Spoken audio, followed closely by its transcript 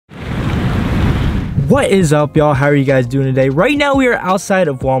What is up, y'all? How are you guys doing today? Right now we are outside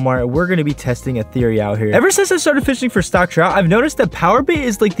of Walmart and we're going to be testing a theory out here. Ever since I started fishing for stock trout, I've noticed that power bait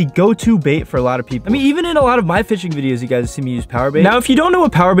is like the go-to bait for a lot of people. I mean, even in a lot of my fishing videos, you guys see me use power bait. Now, if you don't know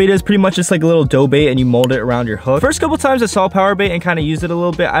what power bait is, pretty much it's like a little dough bait and you mold it around your hook. First couple times I saw power bait and kind of used it a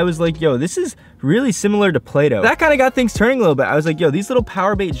little bit, I was like, yo, this is really similar to Play-Doh. That kind of got things turning a little bit. I was like, yo, these little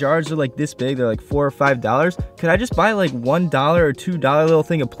power bait jars are like this big. They're like $4 or $5. Could I just buy like $1 or $2 little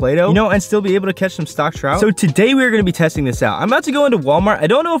thing of Play-Doh, you know, and still be able to catch some stock trout? So today we're going to be testing this out. I'm about to go into Walmart. I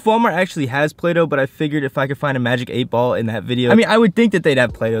don't know if Walmart actually has Play-Doh, but I figured if I could find a magic 8-ball in that video, I mean, I would think that they'd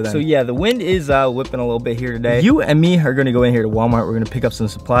have Play-Doh then. So yeah, the wind is whipping a little bit here today. You and me are going to go in here to Walmart. We're going to pick up some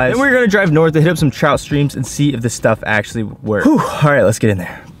supplies. Then we're going to drive north to hit up some trout streams and see if this stuff actually works. Whew. All right, let's get in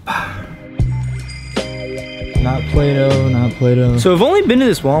there. Not Play-Doh, not Play-Doh. So I've only been to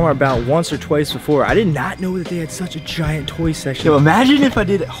this Walmart about once or twice before. I did not know that they had such a giant toy section. Yo, imagine if I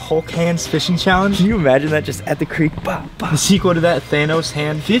did Hulk hands fishing challenge. Can you imagine that just at the creek? Bah, bah. The sequel to that, Thanos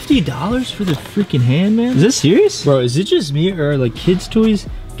hand. $50 for the freaking hand, man? Is this serious? Bro, is it just me or are like kids' toys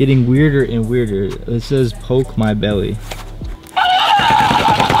getting weirder and weirder? It says poke my belly.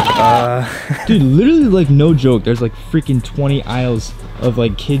 Dude, literally like no joke, there's like freaking 20 aisles of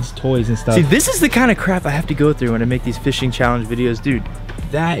like kids toys and stuff. See, this is the kind of crap I have to go through when I make these fishing challenge videos. Dude,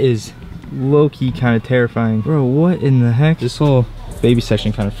 that is low-key kind of terrifying. Bro, what in the heck? This whole baby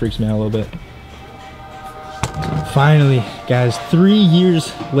section kind of freaks me out a little bit. Finally, guys, 3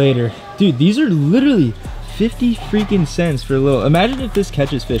 years later. Dude, these are literally 50 freaking cents for a little. Imagine if this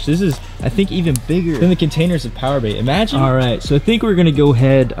catches fish. This is, I think, even bigger than the containers of power bait. Imagine. All right, so I think we're gonna go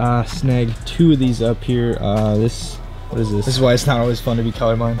ahead snag 2 of these up here. What is this? This is why it's not always fun to be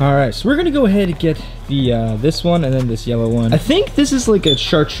colorblind. All right, so we're gonna go ahead and get the this one and then this yellow one. I think this is like a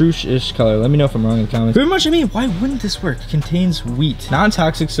chartreuse-ish color. Let me know if I'm wrong in the comments. Pretty much, I mean, why wouldn't this work? It contains wheat.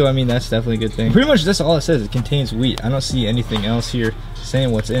 Non-toxic, so I mean, that's definitely a good thing. Pretty much that's all it says. It contains wheat. I don't see anything else here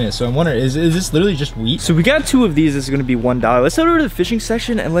saying what's in it. So I'm wondering, is this literally just wheat? So we got 2 of these. This is gonna be $1. Let's head over to the fishing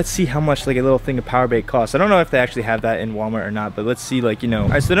section and let's see how much like a little thing of power bait costs. I don't know if they actually have that in Walmart or not, but let's see, like, you know. All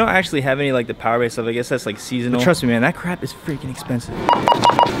right, so they don't actually have any like the power bait stuff. I guess that's like seasonal. But trust me, man, that crap is freaking expensive.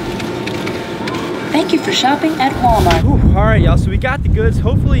 Thank you for shopping at Walmart. Whew, all right, y'all, so we got the goods.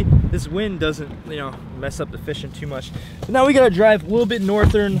 Hopefully this wind doesn't, you know, mess up the fishing too much. But now we gotta drive a little bit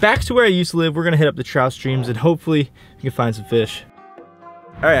northern back to where I used to live. We're gonna hit up the trout streams and hopefully we can find some fish.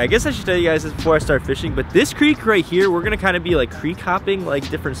 All right, I guess I should tell you guys this before I start fishing, but this creek right here, we're gonna kind of be like creek hopping, like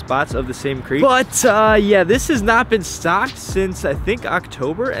different spots of the same creek. But yeah, this has not been stocked since I think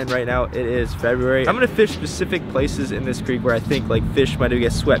October, and right now it is February. I'm gonna fish specific places in this creek where I think like fish might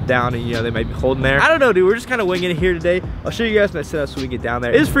get swept down and, you know, they might be holding there. I don't know, dude, we're just kind of winging it here today. I'll show you guys my setup so we get down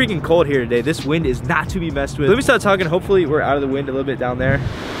there. It is freaking cold here today. This wind is not to be messed with. Let me start talking. Hopefully we're out of the wind a little bit down there.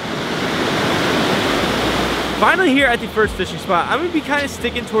 Finally here at the first fishing spot, I'm gonna be kind of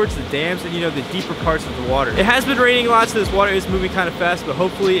sticking towards the dams and, you know, the deeper parts of the water. It has been raining a lot, so this water is moving kind of fast, but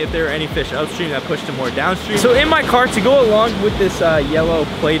hopefully if there are any fish upstream, that push them more downstream. So in my cart, to go along with this yellow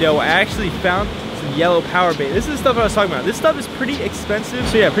Play-Doh, I actually found some yellow power bait. This is the stuff I was talking about. This stuff is pretty expensive.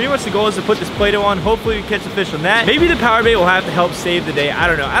 So yeah, pretty much the goal is to put this Play-Doh on. Hopefully we catch a fish on that. Maybe the power bait will have to help save the day. I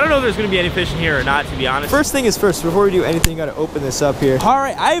don't know. I don't know if there's gonna be any fish in here or not, to be honest. First thing is first, before we do anything, gotta open this up here. All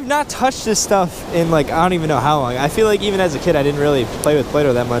right, I have not touched this stuff in like, I don't even know how long. I feel like even as a kid, I didn't really play with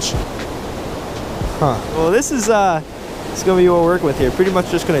Play-Doh that much. Huh. Well, this is gonna be what we're working with here. Pretty much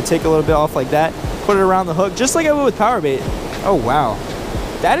just gonna take a little bit off like that, put it around the hook, just like I would with power bait. Oh, wow.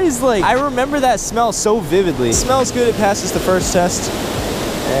 That is like, I remember that smell so vividly. It smells good, it passes the first test.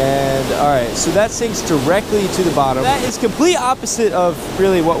 And all right, so that sinks directly to the bottom. That is complete opposite of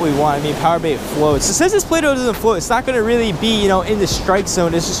really what we want. I mean, power bait floats. So since this Play-Doh doesn't float, it's not gonna really be, you know, in the strike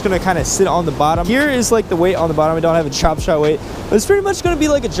zone. It's just gonna kind of sit on the bottom. Here is like the weight on the bottom. I don't have a drop shot weight, but it's pretty much gonna be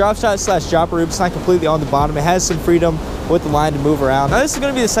like a drop shot slash dropper roof. It's not completely on the bottom. It has some freedom with the line to move around. Now this is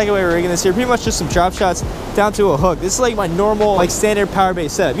gonna be the second way we're rigging this here. Pretty much just some drop shots down to a hook. This is like my normal, like standard power bait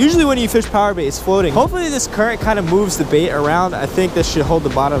setup. Usually when you fish power bait, it's floating. Hopefully this current kind of moves the bait around. I think this should hold the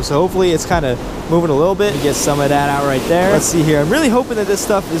bottom. So hopefully it's kind of moving a little bit. Get some of that out right there. Let's see here. I'm really hoping that this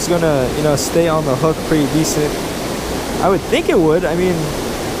stuff is gonna, you know, stay on the hook pretty decent. I would think it would. I mean,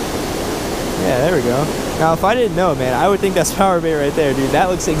 yeah, there we go. Now, if I didn't know, man, I would think that's power bait right there, dude. That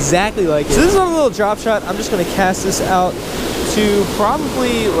looks exactly like it. So this is on a little drop shot. I'm just gonna cast this out to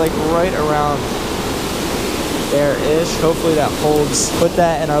probably like right around there-ish. Hopefully that holds. Put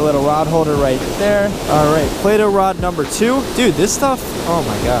that in our little rod holder right there. All right, Play-Doh rod number 2. Dude, this stuff, oh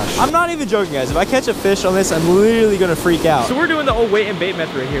my gosh. I'm not even joking, guys. If I catch a fish on this, I'm literally gonna freak out. So we're doing the old wait and bait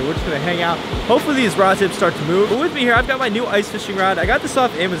method right here. We're just gonna hang out. Hopefully these rod tips start to move. But with me here, I've got my new ice fishing rod. I got this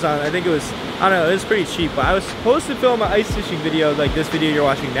off Amazon. I think it was, I don't know, it was pretty cheap, but I was supposed to film an ice fishing video like this video you're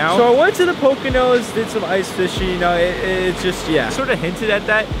watching now. So I went to the Poconos, did some ice fishing, you know, it's just, yeah. I sort of hinted at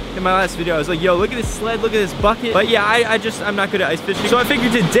that in my last video. I was like, yo, look at this sled, look at this bucket. But yeah, I'm not good at ice fishing. So I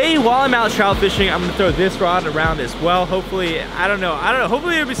figured today, while I'm out trout fishing, I'm gonna throw this rod around as well. Hopefully, I don't know,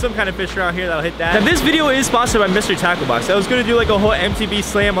 hopefully there'll be some kind of fish around here that'll hit that. Now this video is sponsored by Mystery Tackle Box. I was gonna do like a whole MTB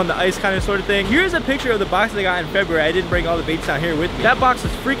slam on the ice kind of sort of thing. Here's a picture of the box I got in February. I didn't bring all the baits down here with me. That box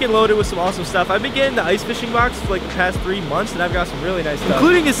is freaking loaded with some awesome stuff. I've been getting the ice fishing box for like the past 3 months, and I've got some really nice stuff,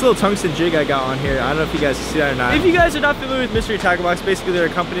 including this little tungsten jig I got on here. I don't know if you guys can see that or not. If you guys are not familiar with Mystery Tackle Box, basically they're a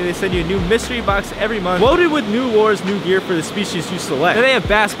company. They send you a new mystery box every month, loaded with new lures, new gear for the species you select. And they have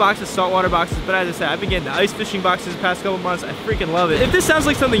bass boxes, saltwater boxes, but as I said, I've been getting the ice fishing boxes the past couple months. I freaking love it. If this sounds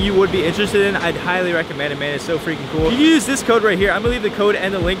like something you would be interested in, I'd highly recommend it, man. It's so freaking cool. You use this code right here. I'm gonna leave the code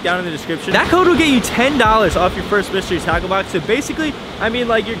and the link down in the description. That code will get you $10 off your first Mystery Tackle Box. So basically, I mean,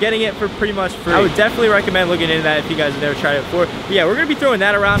 like, you're getting it for pretty much free. I would definitely recommend looking into that if you guys have never tried it before. But yeah, we're gonna be throwing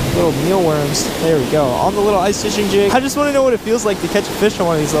that around. Little mealworms. There we go. On the little ice fishing jig. I just want to know what it feels like to catch a fish on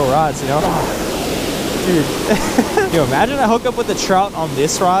one of these little rods, you know? Dude. Yo, imagine I hook up with a trout on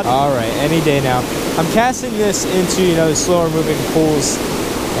this rod. All right, any day now. I'm casting this into, you know, the slower moving pools,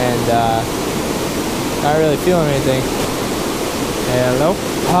 and not really feeling anything. Hello?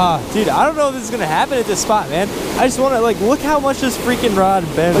 Dude, I don't know if this is gonna happen at this spot, man. I just wanna, like, look how much this freaking rod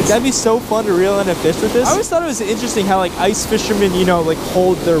bends. Like, that'd be so fun to reel in a fish with this. I always thought it was interesting how, like, ice fishermen, you know, like,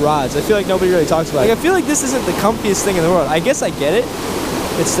 hold their rods. I feel like nobody really talks about it. Like, I feel like this isn't the comfiest thing in the world. I guess I get it.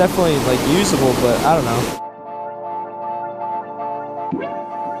 It's definitely, like, usable, but I don't know.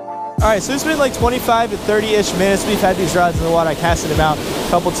 All right, so it's been like 25 to 30-ish minutes. We've had these rods in the water. I casted them out a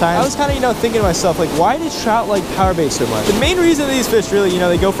couple times. I was kind of, you know, thinking to myself, like, why did trout like power bait so much? The main reason these fish really, you know,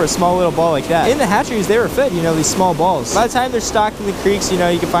 they go for a small little ball like that. In the hatcheries, they were fed, you know, these small balls. By the time they're stocked in the creeks, you know,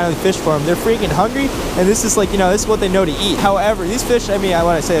 you can finally fish for them. They're freaking hungry, and this is like, you know, this is what they know to eat. However, these fish, I mean,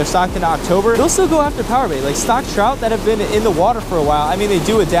 when I say they're stocked in October, they'll still go after power bait. Like stock trout that have been in the water for a while, I mean, they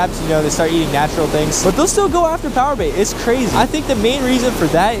do adapt, you know, they start eating natural things, but they'll still go after power bait. It's crazy. I think the main reason for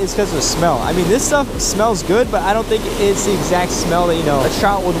that is because of the smell. I mean, this stuff smells good, but I don't think it's the exact smell that, you know, a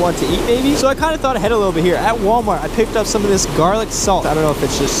trout would want to eat maybe. So I kind of thought ahead a little bit here. At Walmart, I picked up some of this garlic salt. I don't know if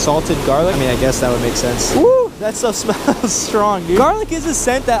it's just salted garlic. I mean, I guess that would make sense. Woo! That stuff smells strong, dude. Garlic is a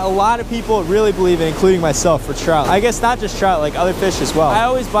scent that a lot of people really believe in, including myself, for trout. I guess not just trout, like other fish as well. I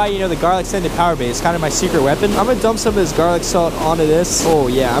always buy, you know, the garlic scented power bait. It's kind of my secret weapon. I'm gonna dump some of this garlic salt onto this. Oh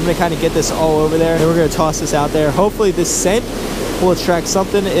yeah, I'm gonna kind of get this all over there. Then we're gonna toss this out there. Hopefully this scent will attract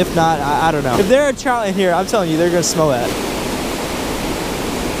something. If not, I don't know. If there are trout in here, I'm telling you, they're gonna smell that.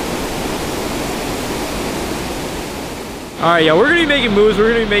 All right, yeah, we're gonna be making moves.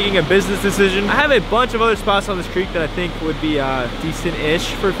 We're gonna be making a business decision. I have a bunch of other spots on this creek that I think would be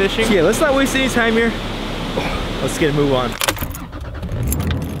decent-ish for fishing. So yeah, let's not waste any time here. Let's get a move on.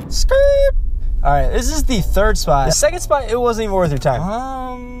 Skirt. All right, this is the third spot. The second spot, it wasn't even worth your time.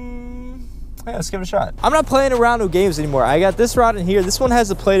 Yeah, let's give it a shot. I'm not playing around with games anymore. I got this rod in here. This one has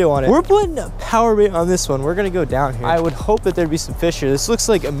a Play-Doh on it. We're putting a power bait on this one. We're gonna go down here. I would hope that there'd be some fish here. This looks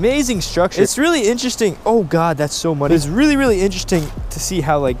like amazing structure. It's really interesting. Oh God, that's so muddy. It's really, really interesting to see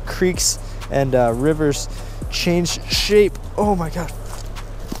how like creeks and rivers change shape. Oh my God.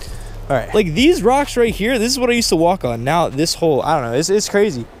 All right, like these rocks right here, this is what I used to walk on. Now this hole, I don't know, it's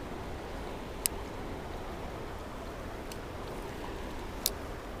crazy.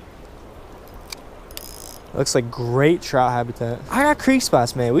 Looks like great trout habitat. I got creek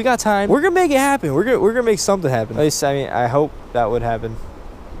spots, man. We got time. We're gonna make it happen. We're gonna make something happen. At least, I mean, I hope that would happen.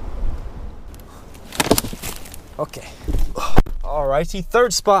 Okay. All righty,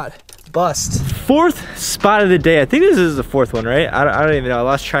 third spot. Bust. Fourth spot of the day. I think this is the fourth one, right? I don't even know. I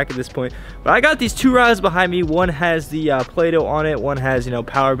lost track at this point. But I got these two rods behind me. One has the Play-Doh on it. One has, you know,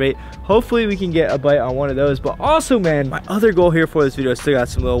 power bait. Hopefully we can get a bite on one of those. But also, man, my other goal here for this video, I still got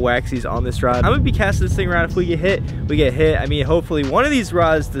some little waxies on this rod. I'm gonna be casting this thing around. If we get hit, we get hit. I mean, hopefully one of these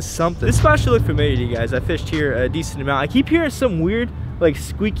rods does something. This spot should look familiar to you guys. I fished here a decent amount. I keep hearing some weird, like,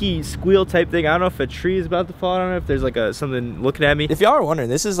 squeaky squeal type thing. I don't know if a tree is about to fall. I don't know if there's like something looking at me. If y'all are wondering,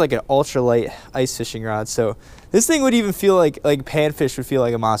 this is like an ultralight ice fishing rod, so this thing would even feel like panfish would feel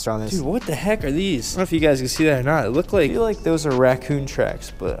like a monster on this. Dude, what the heck are these? I don't know if you guys can see that or not. It looked like, I feel like those are raccoon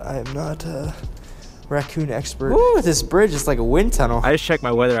tracks, but I am not raccoon expert. Ooh, this bridge is like a wind tunnel. I just checked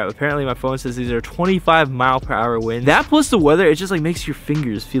my weather app. Apparently my phone says these are 25-mile-per-hour winds. That plus the weather, it just like makes your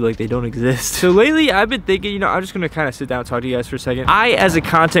fingers feel like they don't exist. So lately I've been thinking, you know, I'm just gonna kind of sit down and talk to you guys for a second. I, as a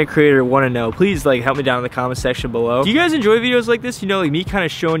content creator, want to know, please like help me down in the comment section below. Do you guys enjoy videos like this? You know, like me kind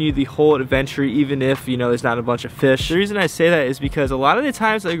of showing you the whole adventure, even if, you know, there's not a bunch of fish. The reason I say that is because a lot of the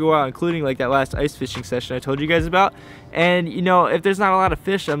times I go out, including like that last ice fishing session I told you guys about, and you know, if there's not a lot of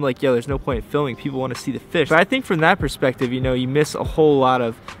fish, I'm like, yo, there's no point in filming. People want to see the fish. But I think from that perspective, you know, you miss a whole lot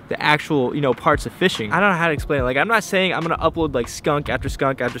of the actual, you know, parts of fishing. I don't know how to explain it. Like, I'm not saying I'm gonna upload like skunk after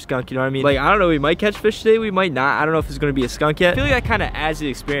skunk after skunk, you know what I mean? Like, I don't know, we might catch fish today, we might not. I don't know if it's gonna be a skunk yet. I feel like that kind of adds to the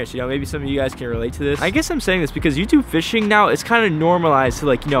experience, you know. Maybe some of you guys can relate to this. I guess I'm saying this because YouTube fishing now, it's kind of normalized to,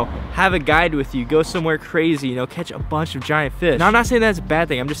 like, you know, have a guide with you, go somewhere crazy, you know, catch a bunch of giant fish. Now, I'm not saying that's a bad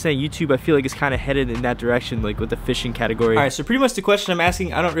thing. I'm just saying YouTube, I feel like, is kind of headed in that direction, like with the fishing category. All right, so pretty much the question I'm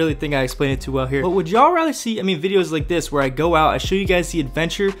asking, I don't really think I explained it too well here, but would y'all rather see, I mean, videos like this where I go out, I show you guys the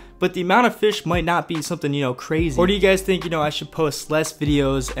adventure, but the amount of fish might not be something, you know, crazy? Or do you guys think, you know, I should post less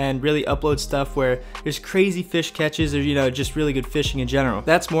videos and really upload stuff where there's crazy fish catches, or, you know, just really good fishing in general?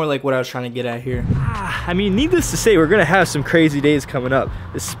 That's more like what I was trying to get at here. I mean, needless to say, we're gonna have some crazy days coming up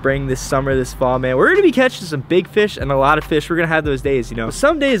this spring, this summer, this fall, man. We're gonna be catching some big fish and a lot of fish. We're gonna have those days, you know.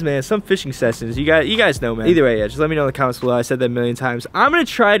 Some days, man, some fishing sessions, you guys know, man. Either way, yeah, just let me know in the comments below. I said that a million times. I'm gonna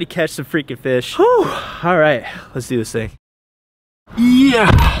try to catch some freaking fish. Whew. All right, let's do this thing. Yeah.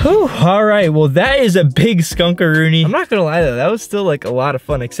 Whew. All right, well, that is a big skunkaroonie. I'm not gonna lie though, that was still like a lot of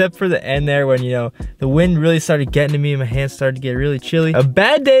fun, except for the end there when, you know, the wind really started getting to me and my hands started to get really chilly. A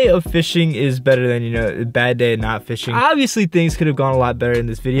bad day of fishing is better than, you know, a bad day of not fishing. Obviously things could have gone a lot better in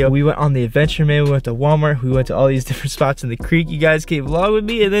this video. We went on the adventure, man. We went to Walmart, we went to all these different spots in the creek. You guys came along with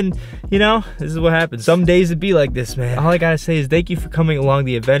me, and then, you know, this is what happens. Some days it'd be like this, man. All I gotta say is thank you for coming along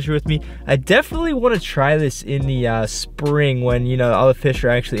the adventure with me. I definitely want to try this in the spring when, you know, all the fish are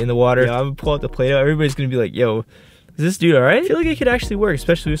actually in the water. You know, I'm gonna pull out the Play-Doh. Everybody's gonna be like, yo, is this dude all right? I feel like it could actually work,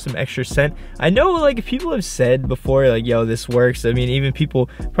 especially with some extra scent. I know, like, if people have said before, like, yo, this works. I mean, even people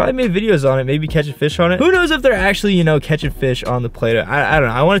probably made videos on it, maybe catching fish on it. Who knows if they're actually, you know, catching fish on the Play-Doh. I don't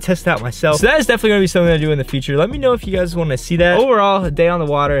know. I want to test it out myself. So that is definitely gonna be something I do in the future. Let me know if you guys want to see that. Overall, a day on the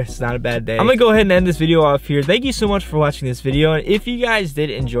water, it's not a bad day. I'm gonna go ahead and end this video off here. Thank you so much for watching this video, and if you guys did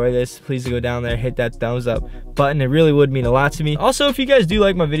enjoy this, please go down there, hit that thumbs up button. It really would mean a lot to me. Also, if you guys do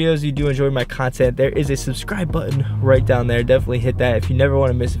like my videos, you do enjoy my content, there is a subscribe button right down there. Definitely hit that if you never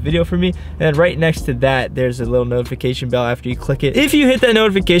want to miss a video from me. And then right next to that, there's a little notification bell after you click it. If you hit that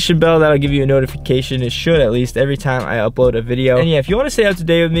notification bell, that'll give you a notification. It should, at least, every time I upload a video. And yeah, if you want to stay up to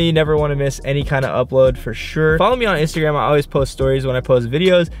date with me, never want to miss any kind of upload, for sure, follow me on Instagram. I always post stories when I post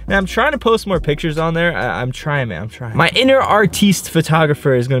videos, and I'm trying to post more pictures on there. I'm trying, man. I'm trying. My inner artiste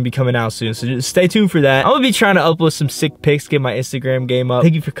photographer is going to be coming out soon, so just stay tuned for that. I'm gonna be trying to upload some sick pics, get my Instagram game up.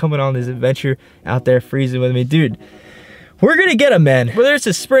 Thank you for coming on this adventure out there freezing with me, dude. We're gonna get them, man. Whether it's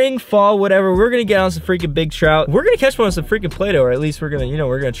a spring, fall, whatever, we're gonna get on some freaking big trout. We're gonna catch one with some freaking Play-Doh, or at least we're gonna, you know,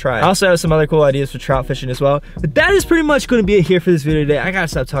 we're gonna try. I also have some other cool ideas for trout fishing as well. But that is pretty much gonna be it here for this video today. I gotta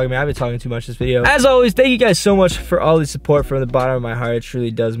stop talking, man. I've been talking too much this video. As always, thank you guys so much for all the support from the bottom of my heart. It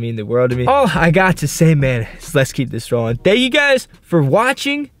truly does mean the world to me. All I got to say, man, is let's keep this rolling. Thank you guys for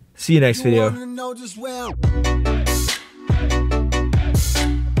watching. See you next video.